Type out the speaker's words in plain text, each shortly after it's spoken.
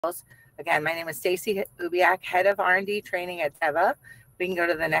Again, my name is Stacy Ubiak, Head of R&D Training at Teva. We can go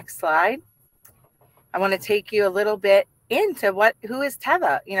to the next slide. I want to take you a little bit into who is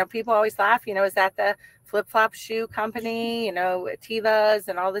Teva. You know, people always laugh, you know, is that the flip-flop shoe company, you know, Tevas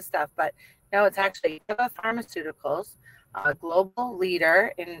and all this stuff. But no, it's actually Teva Pharmaceuticals, a global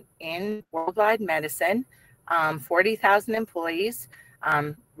leader in worldwide medicine, 40,000 employees,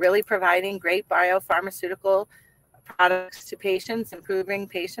 really providing great biopharmaceutical products to patients, improving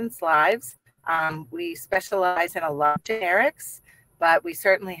patients' lives. We specialize in a lot of generics, but we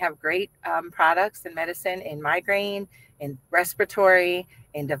certainly have great products in medicine, in migraine, in respiratory,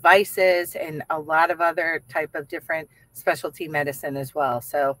 in devices, and a lot of other type of different specialty medicine as well.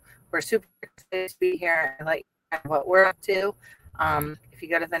 So we're super excited to be here and let you know what we're up to. If you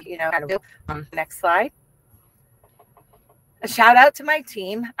go to the next slide. A shout out to my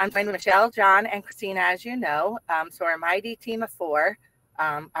team. I'm joined with Michelle, John, and Christina, as you know. So our mighty team of 4.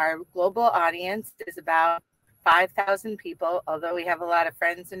 Our global audience is about 5,000 people, although we have a lot of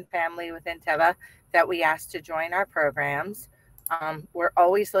friends and family within Teva that we ask to join our programs. We're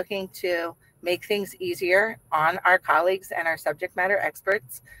always looking to make things easier on our colleagues and our subject matter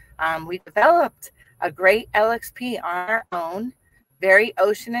experts. We developed a great LXP on our own, very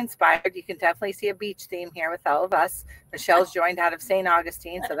ocean inspired. You can definitely see a beach theme here with all of us. Michelle's joined out of St.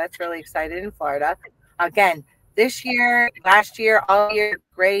 Augustine, so that's really excited in Florida. Again, this year, last year, all year,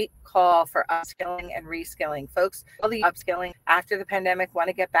 great call for upskilling and reskilling. Folks, all the upskilling after the pandemic want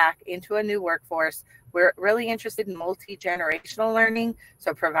to get back into a new workforce. We're really interested in multi-generational learning,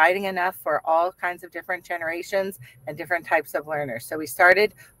 so providing enough for all kinds of different generations and different types of learners. So we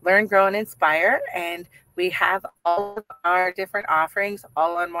started Learn, Grow, and Inspire, and we have all of our different offerings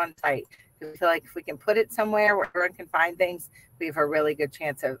all on one site. We feel like if we can put it somewhere where everyone can find things, we have a really good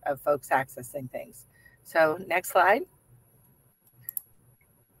chance of folks accessing things. So next slide.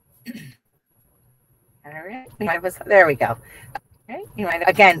 All right, there we go. Okay.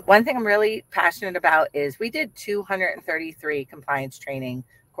 Again, one thing I'm really passionate about is we did 233 compliance training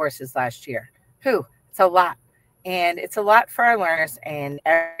courses last year. It's a lot. And it's a lot for our learners, and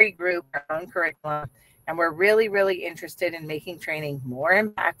every group, our own curriculum. And we're really, really interested in making training more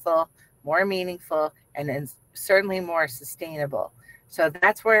impactful, more meaningful, and certainly more sustainable. So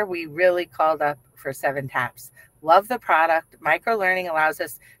that's where we really called up for 7 TAPs. Love the product. Microlearning allows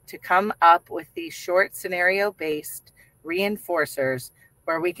us to come up with these short scenario-based reinforcers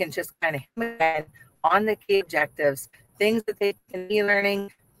where we can just kind of hit on the key objectives, things that they can be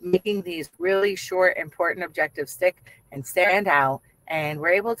learning, making these really short, important objectives stick and stand out. And we're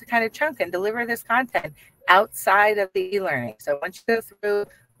able to kind of chunk and deliver this content outside of the e-learning. So once you go through,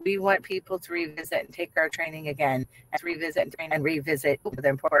 we want people to revisit and take our training again, and revisit the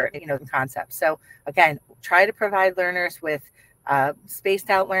important, concepts. So again, try to provide learners with spaced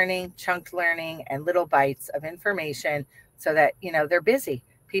out learning, chunked learning, and little bites of information so that, they're busy.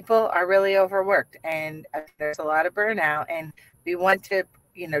 People are really overworked, and there's a lot of burnout, and we want to,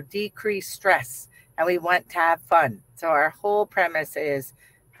 decrease stress, and we want to have fun. So our whole premise is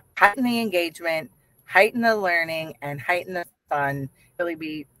heighten the engagement, heighten the learning, and heighten the fun, really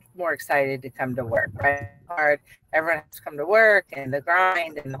be more excited to come to work, right? Hard. Everyone has to come to work and the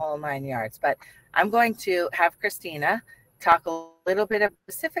grind and the whole 9 yards. But I'm going to have Christina talk a little bit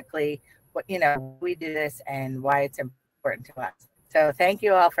specifically what, we do this and why it's important to us. So thank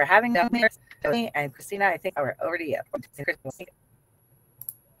you all for having me. And Christina, I think we're over to you.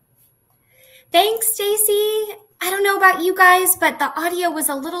 Thanks, Stacy. I don't know about you guys, but the audio was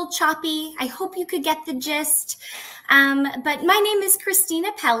a little choppy. I hope you could get the gist. But my name is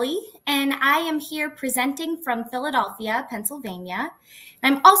Christina Pelly, and I am here presenting from Philadelphia, Pennsylvania.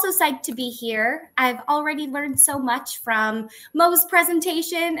 I'm also psyched to be here. I've already learned so much from Mo's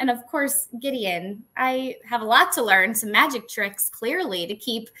presentation and, of course, Gideon. I have a lot to learn, some magic tricks, clearly, to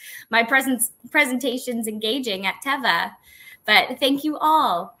keep my presentations engaging at Teva. But thank you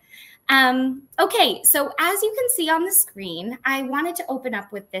all. Okay, so as you can see on the screen, I wanted to open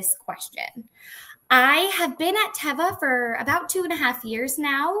up with this question. I have been at Teva for about 2.5 years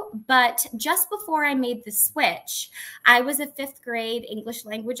now, but just before I made the switch, I was a 5th grade English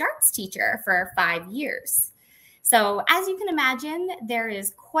language arts teacher for 5 years. So as you can imagine, there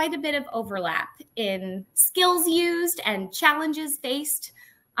is quite a bit of overlap in skills used and challenges faced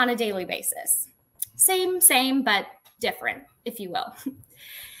on a daily basis. Same, but different, if you will.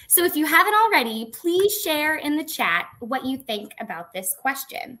 So if you haven't already, please share in the chat what you think about this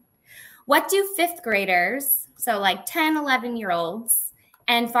question. What do 5th graders, so like 10, 11-year-olds,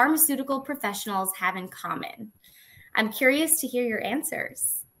 and pharmaceutical professionals have in common? I'm curious to hear your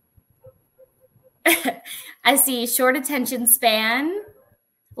answers. I see short attention span,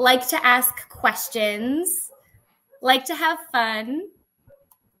 like to ask questions, like to have fun.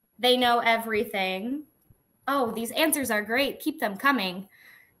 They know everything. Oh, these answers are great. Keep them coming.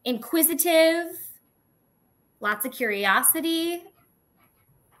 Inquisitive, lots of curiosity.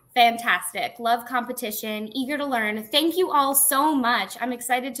 Fantastic. Love competition, eager to learn. Thank you all so much. I'm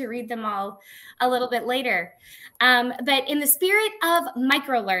excited to read them all a little bit later. But in the spirit of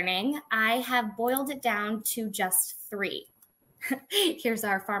microlearning, I have boiled it down to just 3. Here's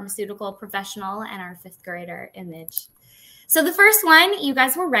our pharmaceutical professional and our 5th grader image. So the first one, you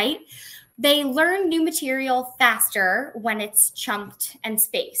guys were right. They learn new material faster when it's chunked and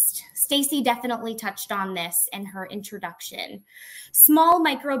spaced. Stacy definitely touched on this in her introduction. Small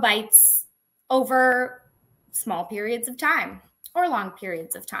microbytes over small periods of time or long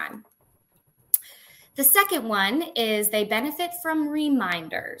periods of time. The second one is they benefit from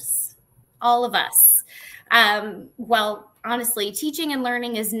reminders. All of us. Well, honestly, teaching and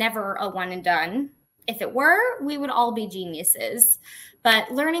learning is never a one and done. If it were, we would all be geniuses.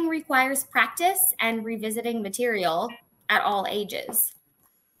 But learning requires practice and revisiting material at all ages.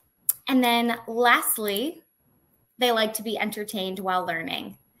 And then lastly, they like to be entertained while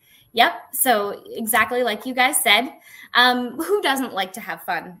learning. Yep, so exactly like you guys said, who doesn't like to have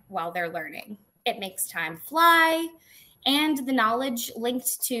fun while they're learning? It makes time fly, and the knowledge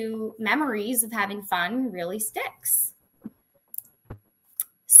linked to memories of having fun really sticks.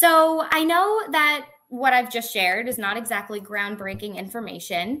 So I know that what I've just shared is not exactly groundbreaking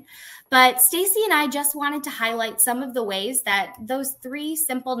information, but Stacy and I just wanted to highlight some of the ways that those 3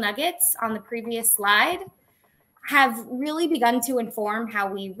 simple nuggets on the previous slide have really begun to inform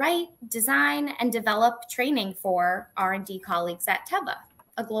how we write, design, and develop training for R&D colleagues at Teva,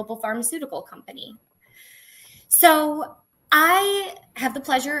 a global pharmaceutical company. So I have the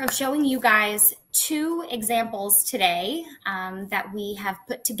pleasure of showing you guys 2 examples today that we have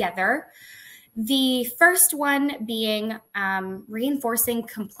put together. The first one being reinforcing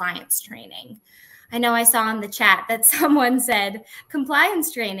compliance training. I know I saw in the chat that someone said,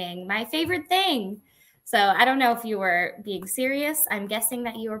 compliance training, my favorite thing. So I don't know if you were being serious. I'm guessing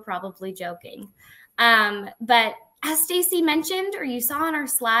that you were probably joking. But as Stacy mentioned, or you saw on our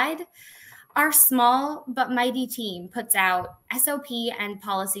slide, our small but mighty team puts out SOP and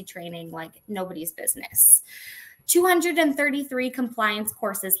policy training like nobody's business. 233 compliance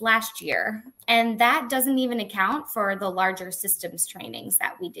courses last year, and that doesn't even account for the larger systems trainings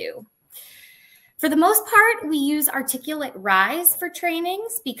that we do. For the most part, we use Articulate Rise for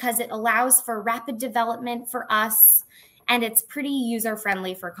trainings because it allows for rapid development for us, and it's pretty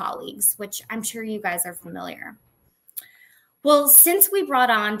user-friendly for colleagues, which I'm sure you guys are familiar. Well, since we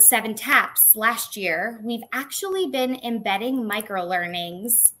brought on 7 TAPs last year, we've actually been embedding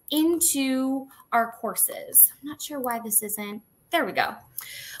microlearnings into our courses. I'm not sure why this isn't. There we go.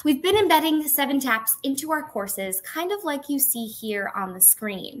 We've been embedding 7 TAPs into our courses, kind of like you see here on the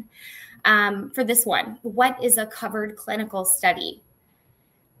screen. For this one, what is a covered clinical study?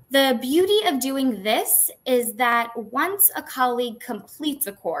 The beauty of doing this is that once a colleague completes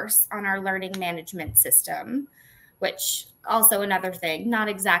a course on our learning management system, which also another thing, not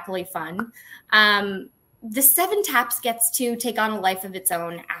exactly fun, the 7 TAPs gets to take on a life of its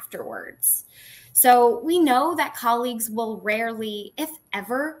own afterwards. So we know that colleagues will rarely, if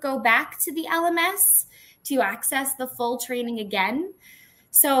ever, go back to the LMS to access the full training again.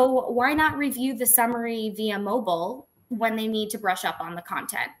 So why not review the summary via mobile when they need to brush up on the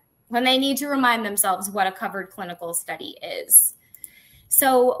content, when they need to remind themselves what a covered clinical study is?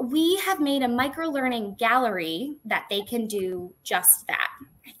 So we have made a microlearning gallery that they can do just that.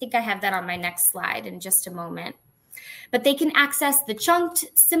 I think I have that on my next slide in just a moment. But they can access the chunked,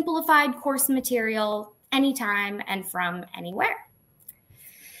 simplified course material anytime and from anywhere.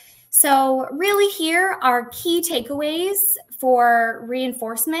 So really here are key takeaways for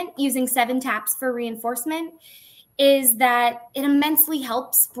reinforcement, using 7 TAPs for reinforcement, is that it immensely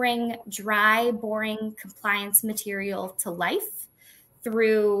helps bring dry, boring compliance material to life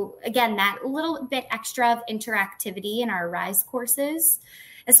through, again, that little bit extra of interactivity in our RISE courses,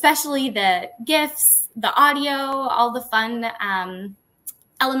 especially the GIFs, the audio, all the fun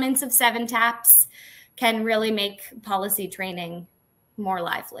elements of 7 TAPs can really make policy training more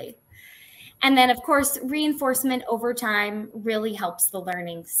lively. And then, of course, reinforcement over time really helps the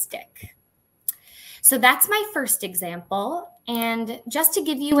learning stick. So that's my first example. And just to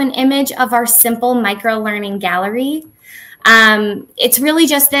give you an image of our simple micro-learning gallery, it's really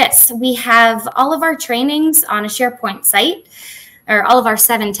just this. We have all of our trainings on a SharePoint site, or all of our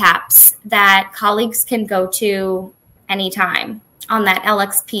 7 TAPs that colleagues can go to anytime on that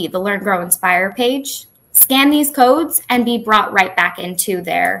LXP, the Learn, Grow, Inspire page scan these codes, and be brought right back into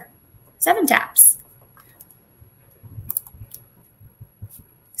their 7TAPs.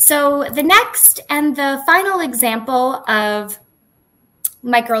 So the next and the final example of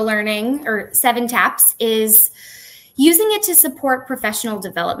microlearning or 7TAPs is using it to support professional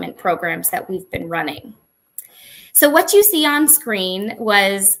development programs that we've been running. So what you see on screen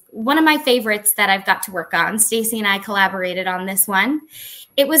was one of my favorites that I've got to work on. Stacy and I collaborated on this one.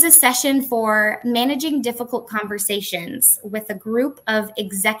 It was a session for managing difficult conversations with a group of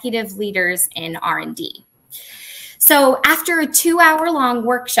executive leaders in R&D. So after a 2-hour-long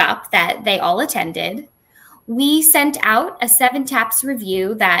workshop that they all attended, we sent out a 7TAPs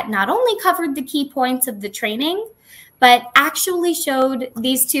review that not only covered the key points of the training, but actually showed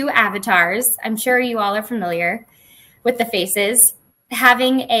these two avatars. I'm sure you all are familiar with the faces,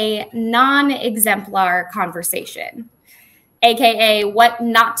 having a non-exemplar conversation, AKA what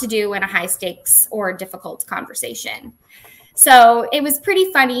not to do in a high stakes or difficult conversation. So it was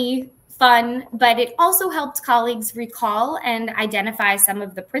pretty fun, but it also helped colleagues recall and identify some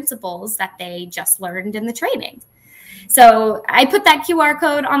of the principles that they just learned in the training. So I put that QR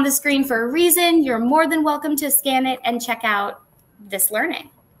code on the screen for a reason. You're more than welcome to scan it and check out this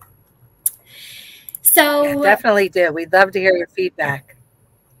learning. So yeah, definitely do. We'd love to hear your feedback.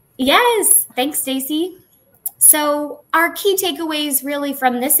 Yes, thanks, Stacy. So our key takeaways really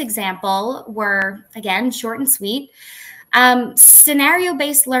from this example were, again, short and sweet.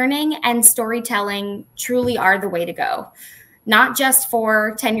 Scenario-based learning and storytelling truly are the way to go, not just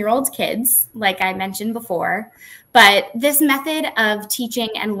for 10-year-old kids, like I mentioned before, but this method of teaching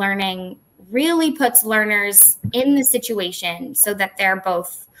and learning really puts learners in the situation so that they're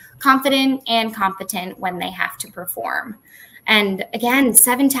both confident and competent when they have to perform. And again,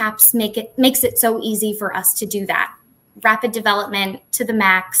 7TAPs makes it so easy for us to do that. Rapid development to the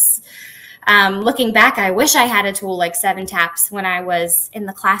max. Looking back, I wish I had a tool like 7TAPs when I was in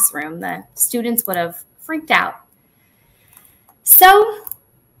the classroom. The students would have freaked out. So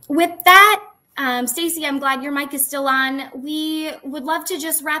with that, Stacy, I'm glad your mic is still on. We would love to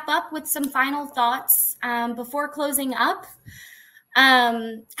just wrap up with some final thoughts before closing up.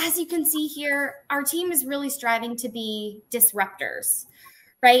 As you can see here, our team is really striving to be disruptors,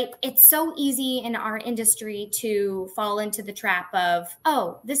 right? It's so easy in our industry to fall into the trap of,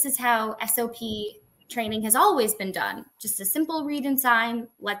 oh, this is how SOP training has always been done. Just a simple read and sign.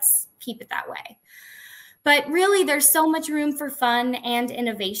 Let's keep it that way. But really, there's so much room for fun and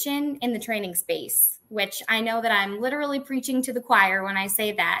innovation in the training space, which I know that I'm literally preaching to the choir when I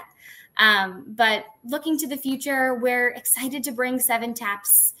say that. But looking to the future, we're excited to bring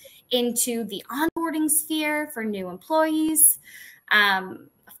 7TAPs into the onboarding sphere for new employees.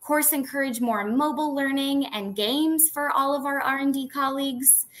 Of course, encourage more mobile learning and games for all of our R&D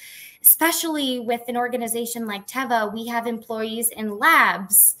colleagues. Especially with an organization like Teva, we have employees in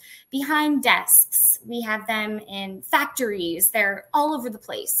labs, behind desks. We have them in factories. They're all over the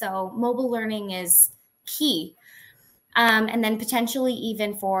place. So mobile learning is key. And then potentially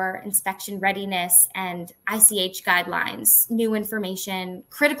even for inspection readiness and ICH guidelines, new information,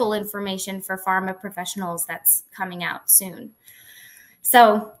 critical information for pharma professionals that's coming out soon.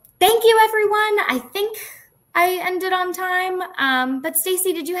 So thank you, everyone. I think I ended on time. But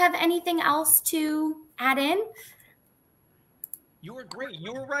Stacy, did you have anything else to add in? You were great.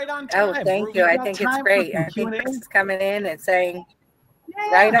 You were right on time. Oh, thank you. I think it's great. I think Chris is coming in and saying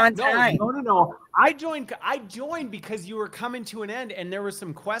right on time. No. I joined because you were coming to an end and there were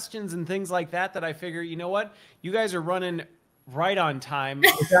some questions and things like that I figure, you know what? You guys are running right on time.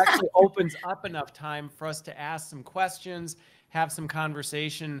 It actually opens up enough time for us to ask some questions, have some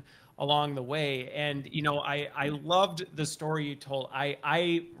conversation along the way. And, you know, I loved the story you told.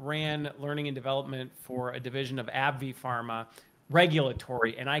 I ran learning and development for a division of AbbVie Pharma,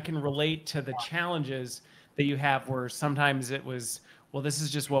 regulatory, and I can relate to the challenges that you have where sometimes it was, well, this is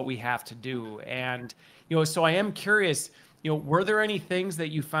just what we have to do. And, you know, so I am curious, you know, were there any things that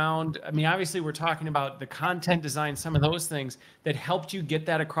you found? I mean, obviously we're talking about the content design, some of those things that helped you get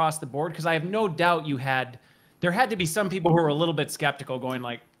that across the board. Because I have no doubt there had to be some people who were a little bit skeptical going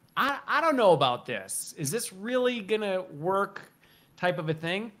like, I don't know about this. Is this really going to work type of a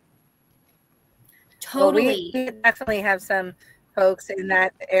thing? Totally. Well, we definitely have some folks in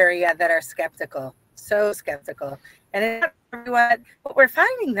that area that are skeptical, so skeptical. And what we're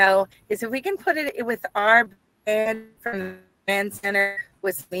finding, though, is if we can put it with our brand from the brand center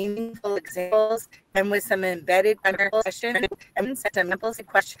with meaningful examples and with some embedded questions and some examples and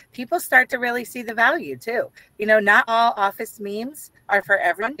questions, people start to really see the value, too. You know, not all office memes are for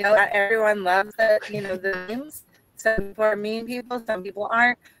everyone. You know, not everyone loves the memes. Some people are meme people, some people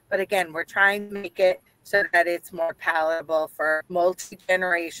aren't. But again, we're trying to make it so that it's more palatable for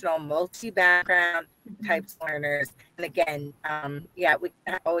multi-generational, multi-background types of learners. And again, yeah, we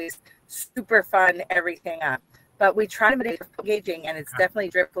can always super fun everything up, but we try to make it engaging, and it's definitely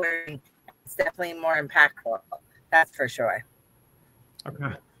drip learning. It's definitely more impactful. That's for sure.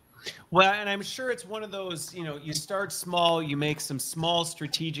 Okay. Well, and I'm sure it's one of those, you know, you start small, you make some small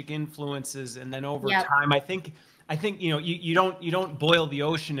strategic influences, and then over time, I think, you know, you don't boil the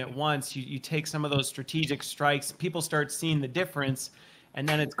ocean at once. You take some of those strategic strikes, people start seeing the difference, and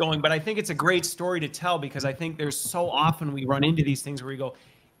then it's going. But I think it's a great story to tell, because I think there's so often we run into these things where we go,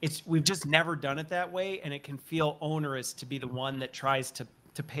 we've just never done it that way, and it can feel onerous to be the one that tries to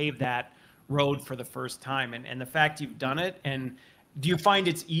pave that road for the first time. And the fact you've done it, and do you find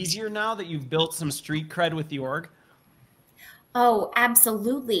it's easier now that you've built some street cred with the org? Oh,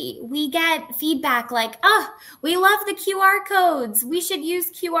 absolutely. We get feedback like, oh, we love the QR codes. We should use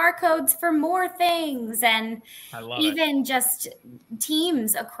QR codes for more things. And even just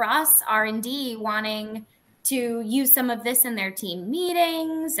teams across R&D wanting to use some of this in their team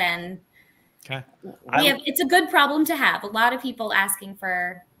meetings. And it's a good problem to have. A lot of people asking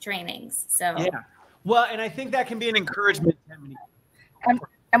for trainings. So yeah. Well, and I think that can be an encouragement.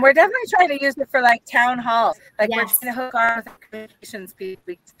 And we're definitely trying to use it for like town halls. Like we're trying to hook on with the communications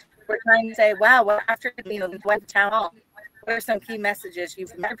people. We're trying to say, wow, well, after went to town hall, what are some key messages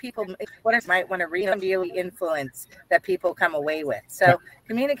people might want to really influence that people come away with? So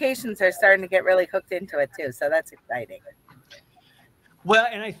communications are starting to get really hooked into it too. So that's exciting. Well,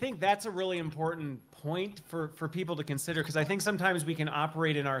 and I think that's a really important point for people to consider, because I think sometimes we can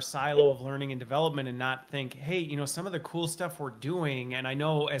operate in our silo of learning and development and not think, hey, you know, some of the cool stuff we're doing. And I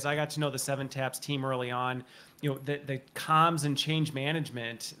know, as I got to know the 7TAPS team early on, you know, the comms and change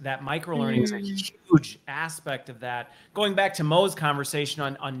management, that microlearning is a huge aspect of that. Going back to Mo's conversation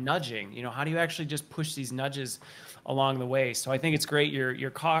on nudging, you know, how do you actually just push these nudges along the way? So I think it's great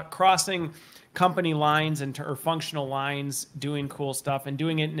you're crossing company lines or functional lines, doing cool stuff and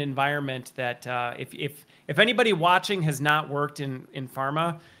doing it in an environment that if anybody watching has not worked in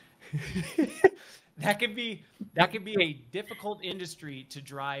pharma, that could be a difficult industry to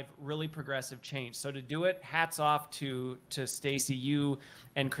drive really progressive change. So to do it, hats off to Stacy, you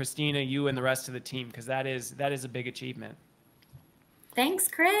and Christina, you and the rest of the team, because that is a big achievement. Thanks,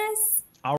 Chris.